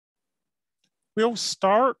We'll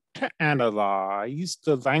start to analyze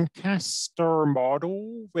the Lanchester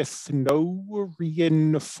model with no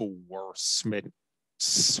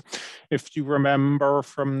reinforcements. If you remember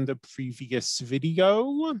from the previous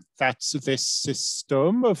video, that's this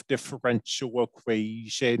system of differential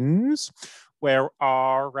equations where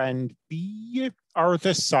R and B are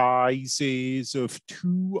the sizes of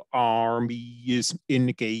two armies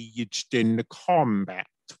engaged in combat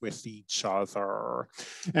with each other,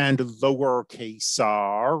 and lowercase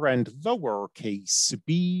r and lowercase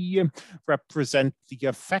b represent the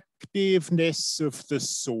effectiveness of the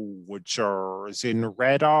soldiers in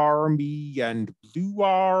Red Army and Blue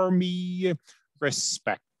Army,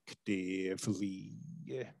 respectively.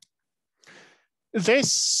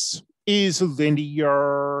 This is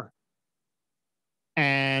linear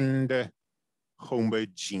and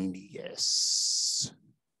homogeneous.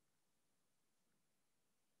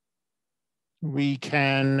 We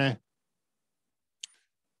can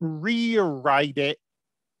rewrite it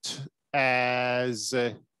as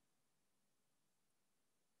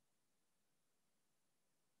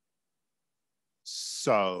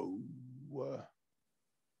so.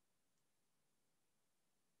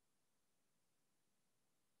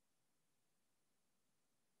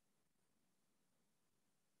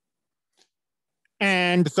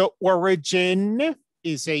 And the origin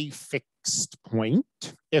is a fixed point.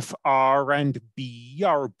 If R and B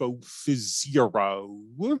are both 0,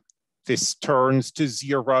 this turns to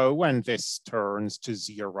 0 and this turns to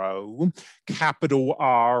 0. Capital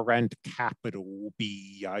R and capital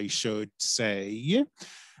B, I should say.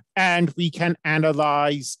 And we can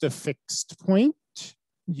analyze the fixed point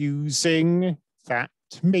using that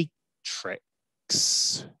matrix.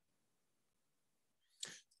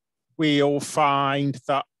 We'll find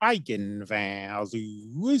the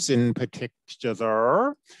eigenvalues in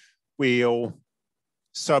particular. We'll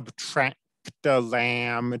subtract the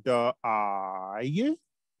lambda I.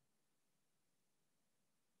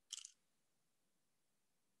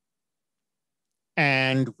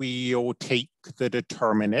 And we'll take the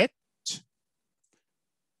determinant.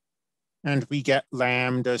 And we get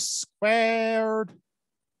lambda squared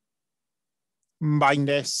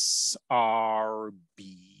minus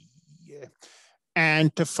RB.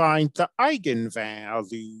 And to find the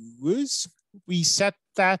eigenvalues, we set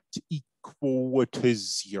that equal to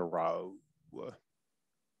 0.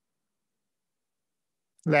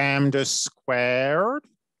 Lambda squared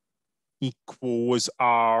equals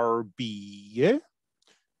RB.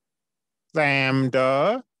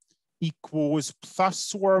 Lambda equals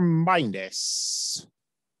plus or minus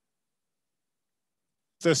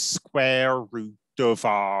the square root of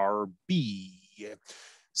RB.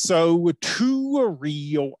 So two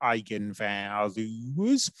real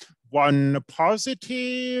eigenvalues, one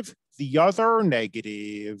positive, the other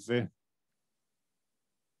negative.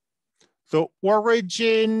 The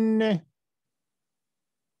origin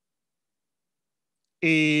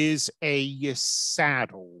is a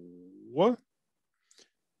saddle,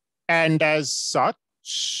 and as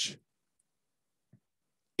such,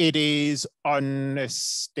 it is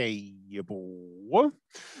unstable,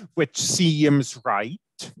 which seems right.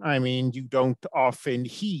 I mean, you don't often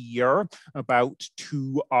hear about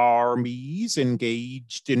two armies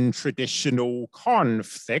engaged in traditional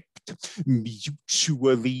conflict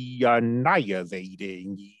mutually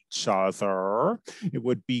annihilating each other. It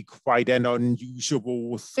would be quite an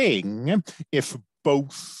unusual thing if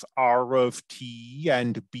both R of t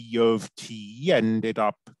and B of t ended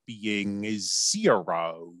up being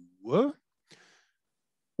 0.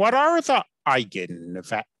 What are the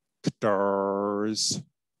eigenvectors?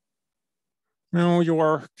 Now,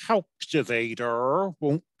 your calculator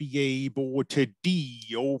won't be able to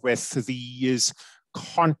deal with these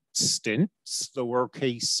constants,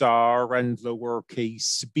 lowercase r and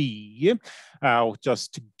lowercase b. I'll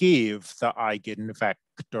just give the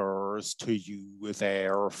eigenvectors to you,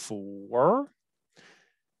 therefore.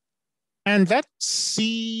 And let's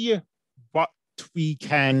see what we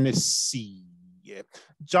can see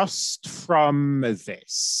just from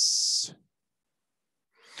this.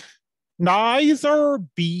 Neither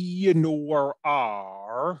B nor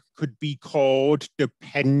R could be called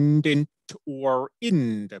dependent or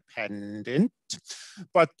independent,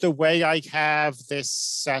 but the way I have this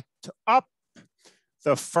set up,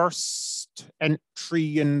 the first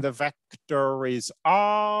entry in the vector is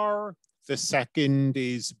R, the second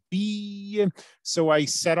is B, so I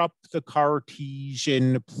set up the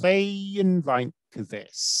Cartesian plane like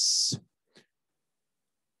this.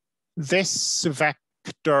 This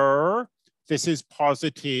vector, this is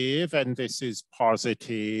positive and this is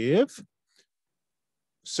positive.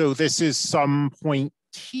 So this is some point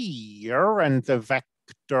here, and the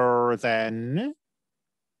vector then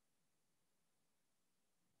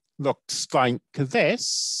looks like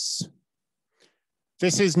this.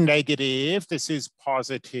 This is negative, this is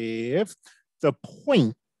positive. The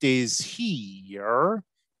point is here,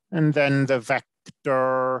 and then the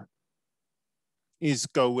vector is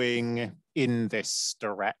going in this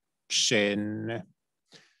direction.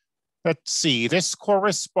 Let's see, this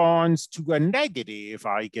corresponds to a negative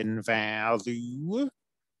eigenvalue.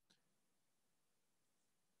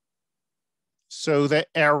 So the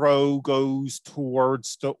arrow goes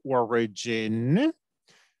towards the origin.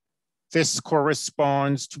 This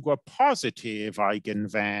corresponds to a positive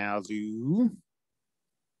eigenvalue.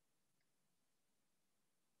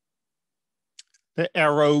 The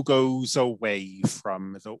arrow goes away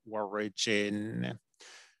from the origin.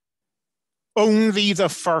 Only the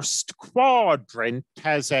first quadrant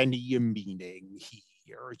has any meaning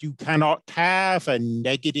here. You cannot have a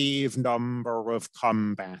negative number of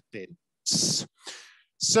combatants.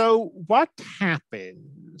 So what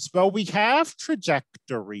happens? Well, we have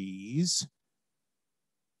trajectories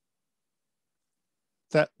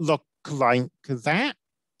that look like that,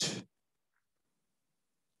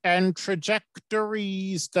 and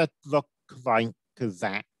trajectories that look like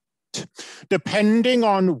that. Depending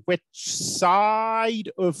on which side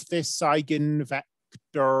of this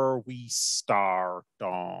eigenvector we start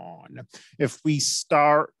on. If we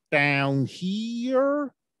start down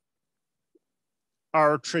here,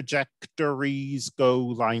 our trajectories go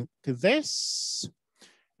like this.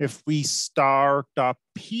 If we start up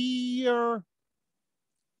here,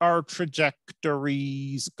 our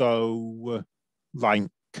trajectories go like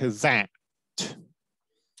that.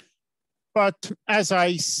 But as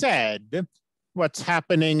I said, what's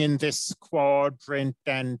happening in this quadrant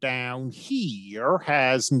and down here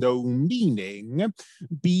has no meaning.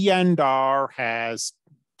 B and R has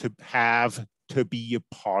to have to be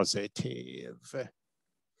positive.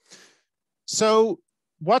 So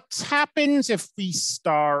what happens if we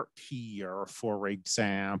start here, for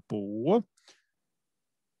example?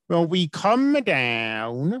 Well, we come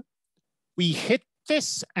down, we hit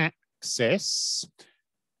this axis,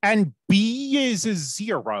 and B is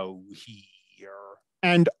 0 here,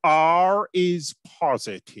 and R is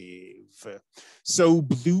positive. So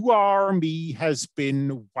blue army has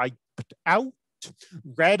been wiped out.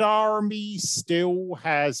 Red army still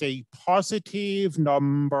has a positive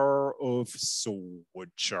number of soldiers.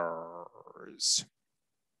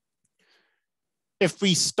 If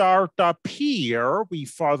we start up here, we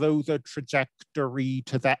follow the trajectory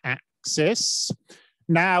to the axis.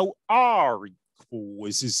 Now R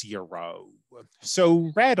equals 0.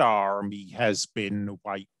 So red army has been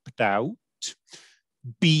wiped out.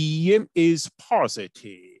 B is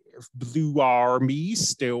positive. Blue army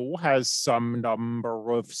still has some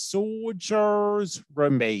number of soldiers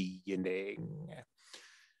remaining.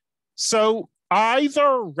 So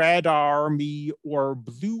either red army or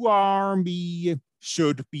blue army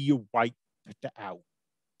should be wiped out.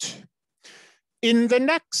 In the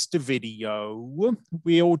next video,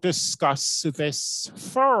 we'll discuss this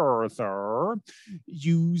further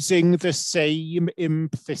using the same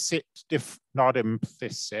implicit,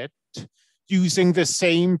 using the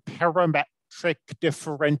same parametric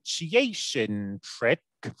differentiation trick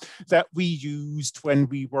that we used when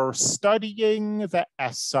we were studying the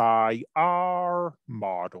SIR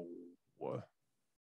model.